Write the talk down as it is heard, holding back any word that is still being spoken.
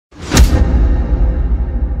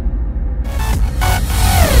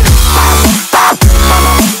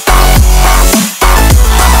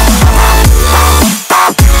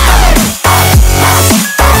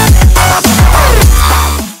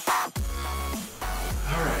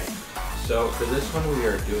So for this one, we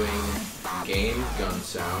are doing game gun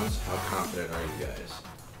sounds. How confident are you guys?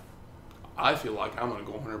 I feel like I'm gonna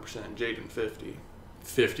go 100% Jaden 50.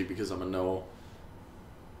 50 because I'm a no.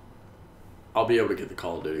 I'll be able to get the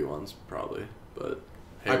Call of Duty ones probably, but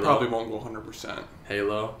Halo, I probably won't go 100%.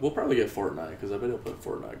 Halo, we'll probably get Fortnite because I bet he'll put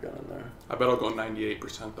Fortnite gun in there. I bet I'll go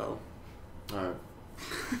 98% though. All right.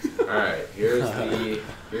 All right. Here's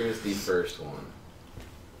the first one.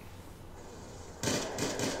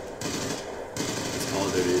 It's Call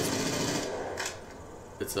of Duty.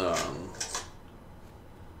 It's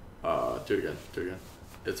do it again.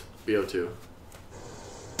 It's BO2.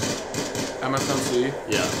 MSMC.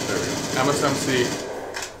 Yeah, there we go. MSMC.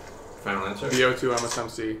 Final answer? BO2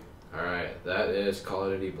 MSMC. All right. That is Call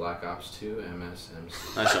of Duty Black Ops 2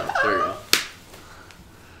 MSMC. Nice job. There you go.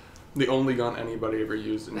 The only gun anybody ever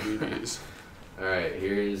used in GBs. All right.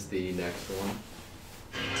 Here's the next one.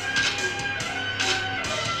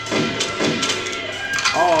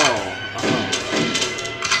 Oh.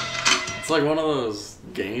 It's like one of those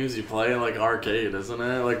games you play in like arcade, isn't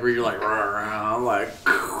it? Like where you're like around,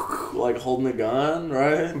 like holding a gun,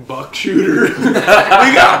 right? Buck shooter. We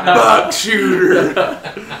got buck shooter.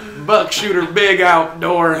 Buck shooter, big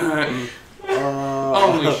outdoor hunting.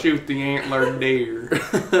 Only shoot the antler deer.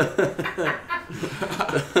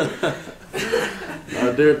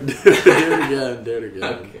 No, do it again. Do it again.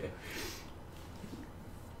 Okay.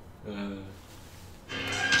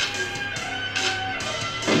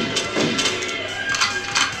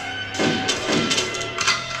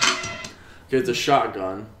 Okay, it's a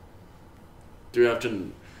shotgun. Do we have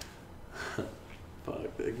to? Fuck,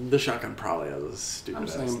 the shotgun probably has a stupid. I'm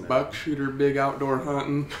ass saying name. buck shooter, big outdoor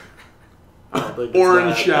hunting. I don't think it's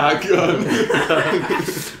Orange that. shotgun.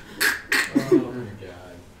 Oh my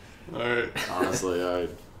god. Alright. Honestly,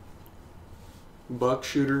 Buck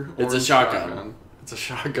shooter. It's a orange shotgun. It's a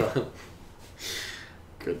shotgun.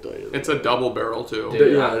 Could tell you that. It's a double barrel too.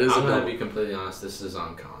 Dude, Yeah, it is I'm a gonna double. be completely honest. This is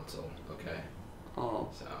on console. Okay. Oh.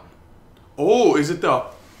 So. Oh, is it the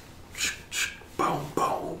boom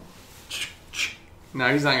boom?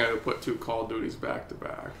 No, he's not gonna put two Call of Duties back to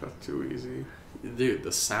back. That's too easy. Dude,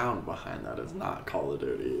 the sound behind that is not Call of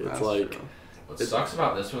Duty. It's That's like true. What sucks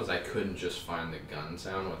about this one is I couldn't just find the gun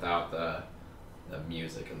sound without the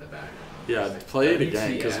music in the background. yeah, It's like, play it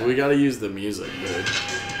again because we gotta use the music, dude.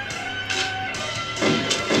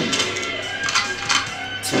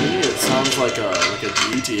 To me, it sounds like a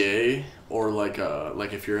GTA or like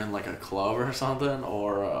if you're in like a club or something,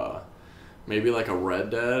 or maybe like a Red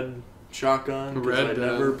Dead shotgun. 'Cause Red I Dead.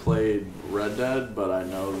 never played Red Dead, but I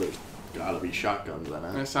know there's gotta be shotguns in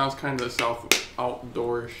And it. it sounds kind of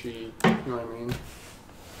outdoor-y. You know what I mean?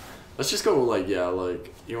 Let's just go like you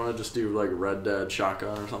want to just do like Red Dead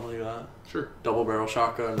shotgun or something like that. Sure. Double barrel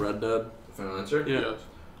shotgun, Red Dead. Final answer? Yeah. Yes.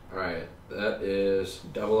 Alright, that is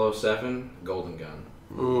 007 Golden Gun.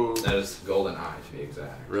 Ooh. That is Golden Eye to be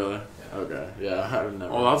exact. Really? Yeah. Okay. Yeah, I've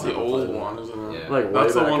never. Oh, that's the never old played that. one, isn't it? Yeah. Like way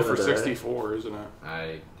That's the back one in for the day. 64, isn't it?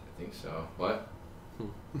 I think so. What?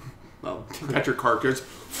 No. Got your cartridge.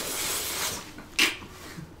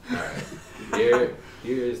 Alright.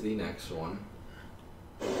 Here is the next one.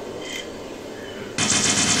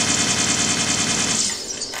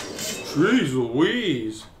 Jeez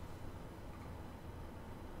Louise.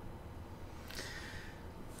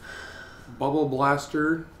 Bubble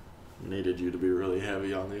blaster. Needed you to be really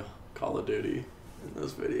heavy on the Call of Duty in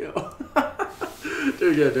this video.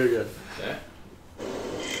 Do good. Okay.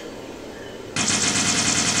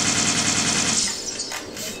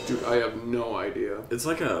 Dude, I have no idea. It's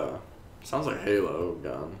like sounds like Halo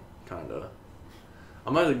gun, kinda.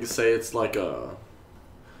 I'm gonna say it's like a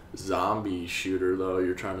zombie shooter though.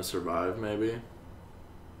 You're trying to survive, maybe.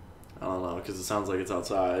 I don't know, because it sounds like it's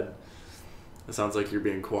outside. It sounds like you're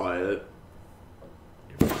being quiet.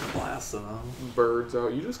 You're fucking blasting them. Birds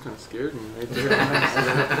out. You just kind of scared me right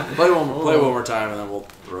there. Play one more time, and then we'll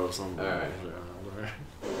throw some. All right.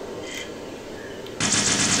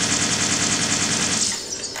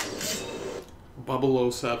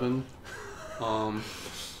 Bubble 07.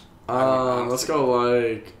 Let's go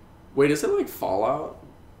like. Wait, is it like Fallout?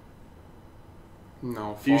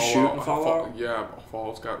 No, Do you shoot in Fallout? Yeah,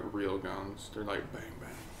 Fallout's got real guns. They're like bang,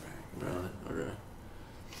 bang, bang, bang. Really? Okay.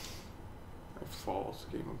 That's Fallout's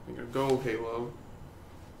the game I'm thinking of. Go Halo.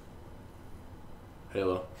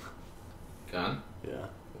 Halo. Gun? Yeah.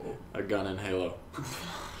 A gun in Halo.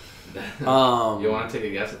 You want to take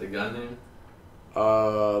a guess at the gun name?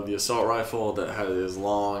 The assault rifle that is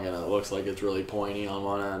long and it looks like it's really pointy on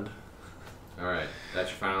one end. Alright, that's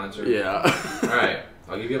your final answer? Yeah. Alright,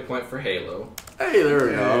 I'll give you a point for Halo. Hey, there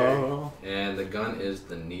we go. And the gun is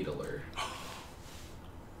the Needler.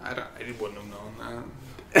 I wouldn't have known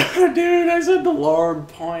that. Dude, I said the long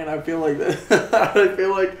point. I feel like I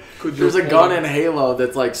feel like there's a gun in Halo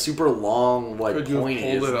that's like super long, like pointy.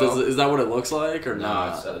 Is that what it looks like or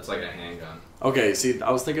not? No, it's like a handgun. Okay, see,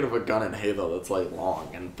 I was thinking of a gun in Halo that's like long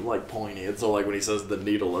and like pointy. And so like when he says the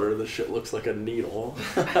needler, the shit looks like a needle.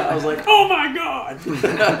 I was like, oh my god!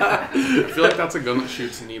 I feel like that's a gun that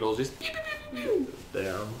shoots needles. Just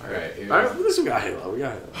damn. All right, All right, this we got Halo. We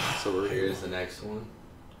got Halo. So here's the next one.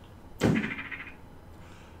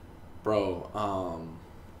 Bro,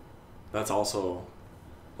 that's also,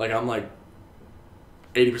 like, I'm like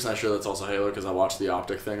 80% sure that's also Halo because I watched the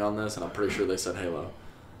optic thing on this and I'm pretty sure they said Halo.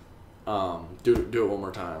 Do it one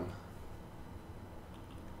more time.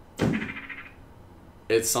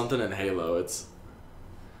 It's something in Halo. Is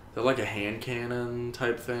it like a hand cannon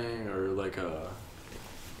type thing or like a...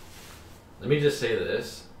 Let me just say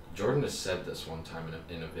this. Jordan has said this one time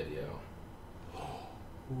in a video.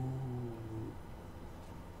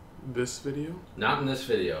 This video? Not in this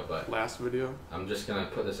video, but... Last video? I'm just going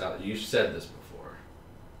to put this out. You said this before.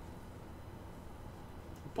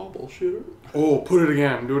 Bubble shooter? Oh, put it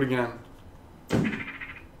again. Do it again.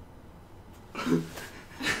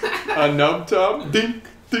 A nub tub? Dink,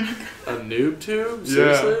 dink. A noob tube?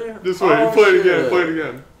 Seriously? Yeah. This way. Oh, play it again. Play it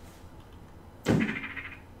again.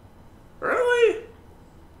 Really?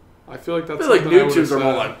 I feel like that's... I feel like noob tubes are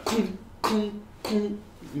more like... Kung, kung, kung.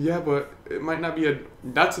 Yeah, but it might not be a...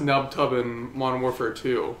 That's a nub tub in Modern Warfare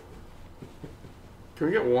 2. Can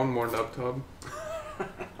we get one more nub tub?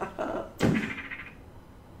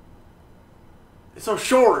 It's so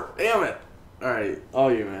short. Damn it. Alright,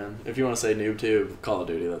 all you, man. If you want to say noob tube, Call of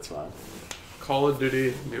Duty, that's fine. Call of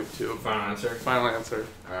Duty, noob tube. Final answer? Final answer.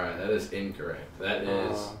 Alright, that is incorrect. That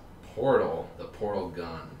is Portal, the Portal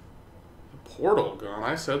gun. Portal gun?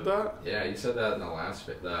 I said that? Yeah, you said that in the last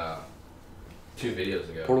 2 videos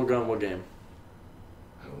ago. Portal gun, what game?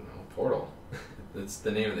 I don't know. Portal. That's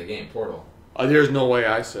the name of the game, Portal. There's no way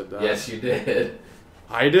I said that. Yes, you did.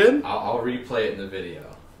 I did? I'll replay it in the video.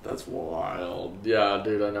 That's wild. Yeah,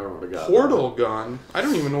 dude, I never would have got Portal gun? I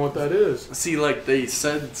don't even know what that is. See, like, they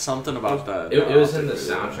said something about that. It was in the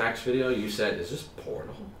soundtracks video. You said, is this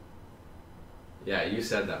Portal? Yeah, you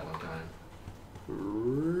said that one time.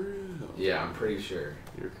 Really? Yeah, I'm pretty sure.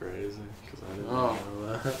 You're crazy, because I didn't know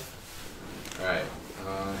that. Alright.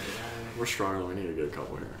 We're struggling. We need to get a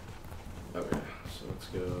couple here. Okay, so let's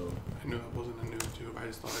go. I knew that wasn't a noob tube. I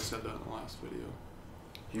just thought I said that in the last video.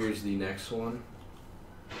 Here's the next one.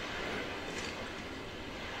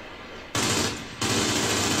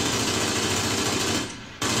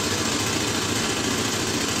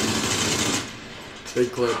 Big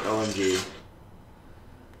clip, LMG.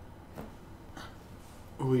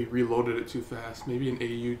 We reloaded it too fast. Maybe an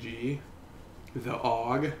AUG. The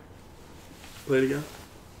AUG. Play it again.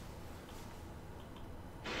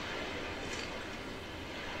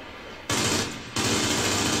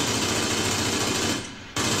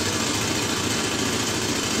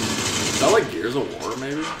 Is that like Gears of War,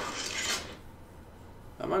 maybe?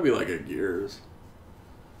 That might be like a Gears.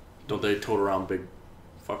 Don't they tote around big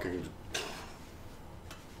fucking...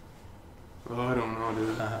 Oh, I don't know,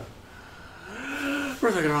 dude.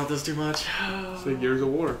 We're thinking about this too much. Say Gears of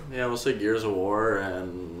War. Yeah, we'll say Gears of War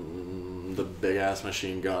and the big ass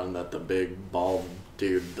machine gun that the big bald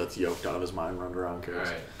dude that's yoked out of his mind runs around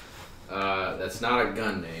carries. Alright. That's not a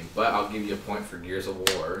gun name, but I'll give you a point for Gears of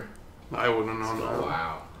War. I wouldn't know that.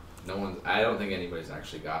 Wow. No one. I don't think anybody's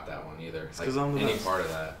actually got that one either. It's 'cause I'm the any best. part of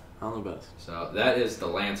that. I'm the best. So that is the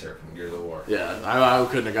Lancer from Gears of War. Yeah, I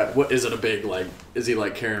couldn't have got... What, is it a big, like... Is he,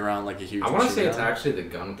 like, carrying around, like, a huge I want to say it's gun? actually the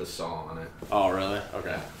gun with the saw on it. Oh, really?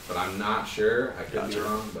 Okay. Yeah, but I'm not sure. I could be Gotcha.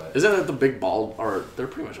 wrong, but... Isn't it the big bald... Or they're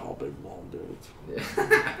pretty much all big bald dudes.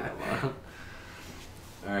 Yeah.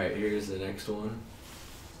 Alright, here's the next one.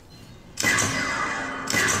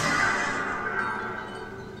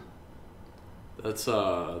 That's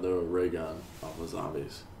the ray gun off of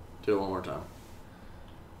Zombies. Do it one more time.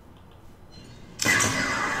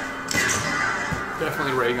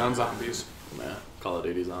 Definitely ray gun zombies. Man, Call of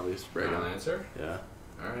Duty Zombies. Ray Final gun. answer? Yeah.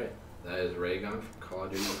 Alright, that is Ray Gun from Call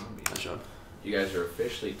of Duty Zombies. Nice job. You guys are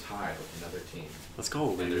officially tied with another team. Let's go,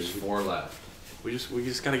 And baby. there's 4 left. We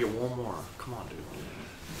just gotta get one more. Come on, dude.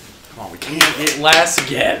 Come on, we can't get last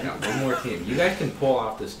again. No, one more team. You guys can pull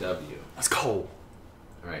off this W. Let's go.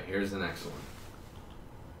 Alright, here's the next one.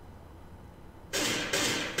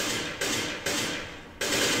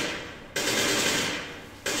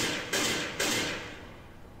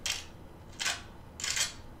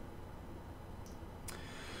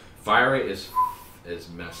 Fire rate is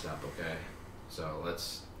messed up, okay? So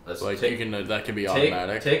let's Like take, you can that can be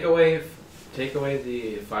automatic. take away take away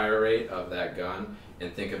the fire rate of that gun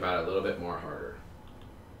and think about it a little bit more harder.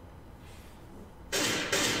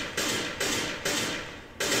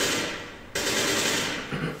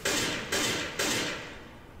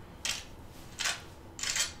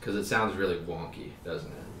 Because it sounds really wonky, doesn't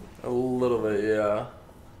it? A little bit, yeah.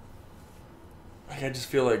 Like, I just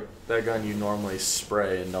feel like that gun you normally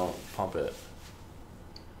spray and don't pump it.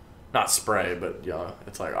 Not spray, but yeah,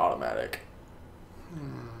 it's like automatic.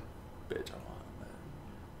 Bitch, I want it.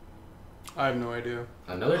 I have no idea.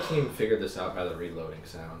 Another team figured this out by the reloading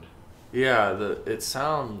sound. Yeah, it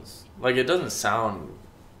sounds like it doesn't sound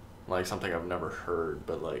like something I've never heard,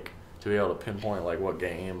 but like to be able to pinpoint like what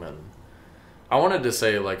game, and I wanted to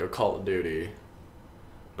say like a Call of Duty,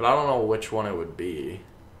 but I don't know which one it would be.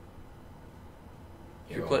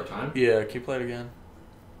 Here, one more time? Yeah, can you play it again?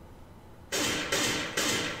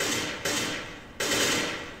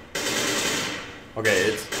 Okay,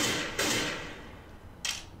 it's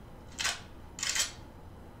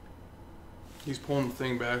He's pulling the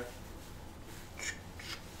thing back.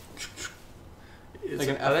 Like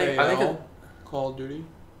an I think FAL Call of Duty.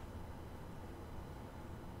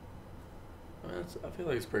 I feel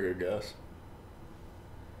like it's a pretty good guess.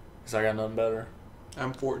 Cause I got nothing better.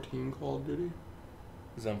 M14 Call of Duty.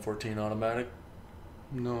 Is M14 automatic?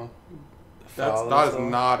 No, Foul that is stuff?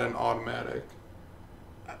 not an automatic.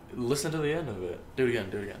 Listen to the end of it. Do it again.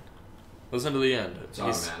 Do it again. Listen to the end. It's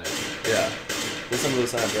automatic. Yeah. Listen to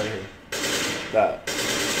this end right here. That.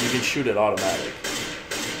 You can shoot it automatic.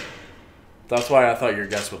 That's why I thought your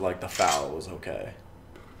guess with like the foul was okay.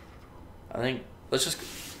 I think let's just.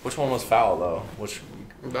 Which one was foul though? Which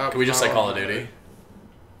can we just say Call of Duty?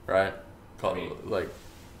 Right. Like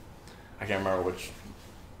I can't remember which.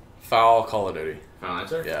 Foul Call of Duty. Final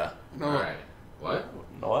answer? Yeah. No, Alright. What?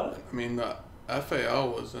 What? I mean the FAL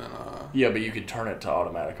was in. Yeah, but you could turn it to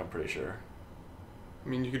automatic. I'm pretty sure. I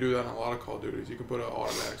mean, you could do that in a lot of Call of Duties. You could put an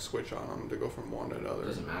automatic switch on them to go from one to the other. It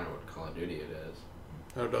doesn't matter what Call of Duty it is.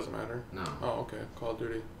 Oh, it doesn't matter? No. Oh, okay. Call of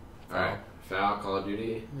Duty. Alright. Foul Call of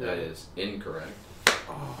Duty? Yeah. That is incorrect.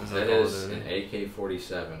 Oh, Is That Call of is Duty? an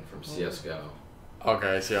AK-47 from CSGO.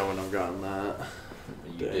 Okay, see, I wouldn't have gotten that.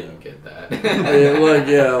 You Damn. didn't get that. like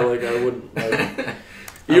I wouldn't. Like,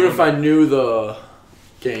 even if I knew the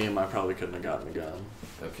game, I probably couldn't have gotten the gun.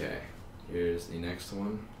 Okay. Here's the next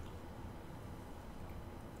one.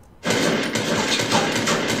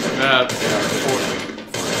 that's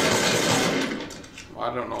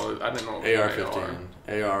I don't know. I didn't know.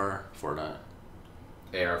 AR-15, AR Fortnite.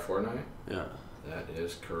 AR Fortnite? Yeah. That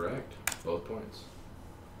is correct. Both points.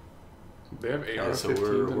 They have AR-15 so in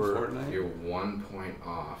we're- Fortnite. You're 1 point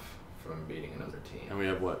off from beating another team. And we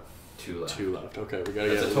have what? 2 left. 2 left. Okay, we gotta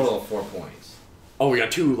That's get a total of 4 points. Oh, we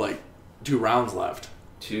got 2 rounds left.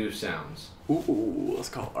 2 sounds. Ooh, let's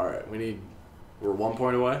go. All right, we're 1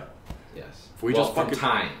 point away. Yes. If we well, just from fucking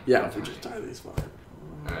tying. Yeah, if From we just tying. tie these fuckers.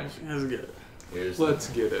 All right. Let's get it. Let's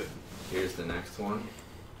get it. Here's the next one.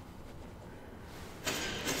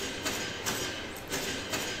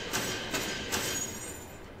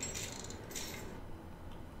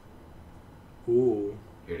 Ooh,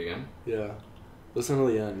 Hear it again. yeah. Listen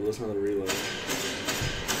to the end. Listen to the reload.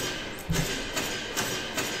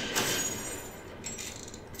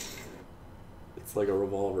 It's like a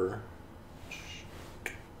revolver.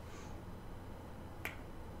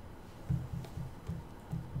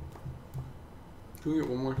 Can we get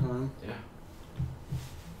one more time? Yeah.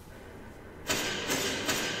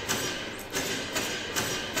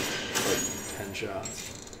 It's like 10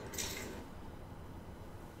 shots.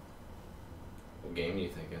 What game are you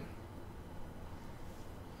thinking?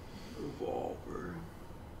 Revolver.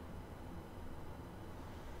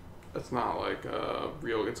 It's not like a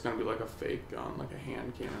real. It's gonna be like a fake gun, like a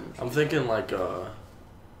hand cannon. I'm thinking like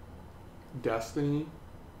Destiny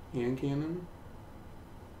hand cannon.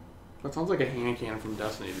 That sounds like a hand cannon from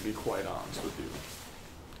Destiny, to be quite honest with you.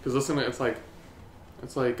 Because listen, it's like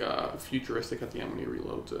futuristic at the end when he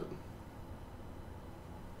reloads it.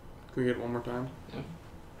 Can we get it one more time? Yeah.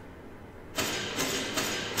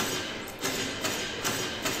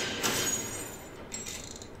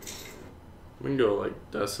 we can go like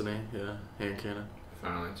Destiny. Yeah, hand cannon.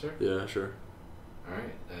 Final answer? Yeah, sure.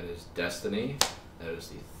 Alright, that is Destiny. That is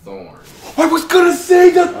the Thorn. I was gonna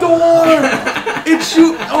say the Thorn! It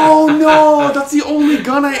shoot. Oh no, that's the only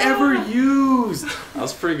gun I ever used. That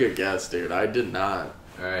was a pretty good guess, dude. I did not.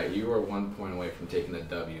 Alright, you were 1 point away from taking the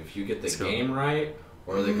W. If you get the Let's go. game right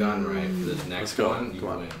or the gun right for this next Let's go. one, you Come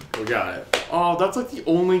on. win. We got it. Oh, that's like the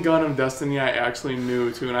only gun of Destiny I actually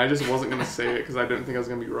knew too, and I just wasn't gonna say it because I didn't think I was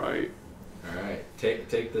gonna be right. Alright,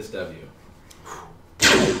 take this W.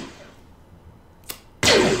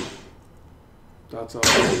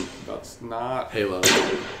 That's not. Halo.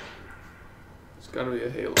 It's gotta be a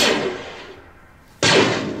Halo.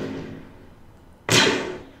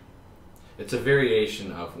 It's a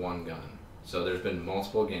variation of one gun. So there's been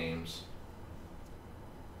multiple games.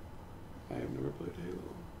 I have never played Halo.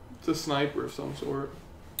 It's a sniper of some sort.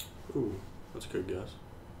 Ooh, that's a good guess.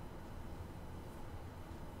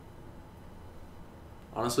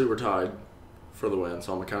 Honestly, we're tied for the win,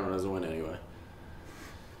 so I'm gonna count it as a win anyway.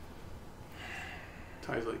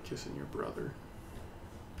 Ty's like kissing your brother.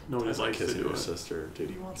 Nobody That's like likes to kissing do your it. sister. Dude,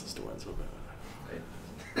 he wants us to win so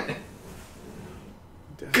bad.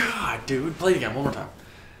 Death. God, dude, play it again one more time.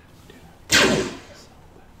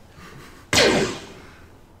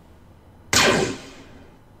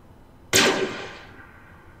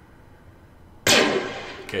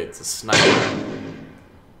 Okay, it's a sniper.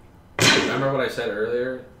 Remember what I said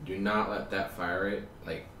earlier? Do not let that fire rate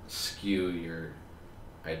like skew your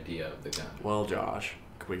idea of the gun. Well, Josh,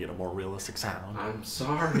 could we get a more realistic sound? I'm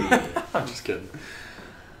sorry. I'm just kidding.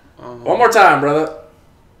 One more time, brother.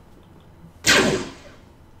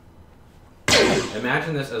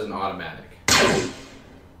 Imagine this as an automatic.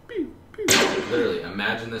 Pew, pew. Literally,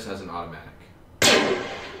 imagine this as an automatic.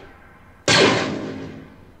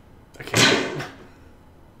 I can't.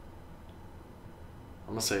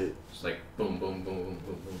 I'm gonna say. Just like boom, boom, boom, boom,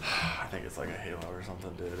 boom, boom. I think it's like a Halo or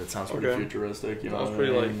something, dude. It sounds pretty Okay. futuristic, you know. That's what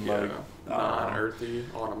pretty I like, mean? yeah, Like, non-earthy,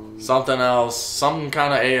 autumn. something else, some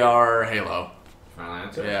kind of AR Halo. Final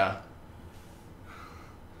answer? Yeah,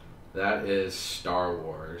 That is Star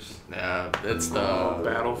Wars. yeah. It's the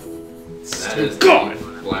Battle. That is God.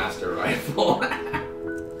 the blaster rifle.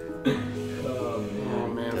 Oh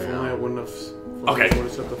man, if only I wouldn't have. Okay.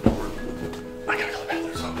 Set the forward.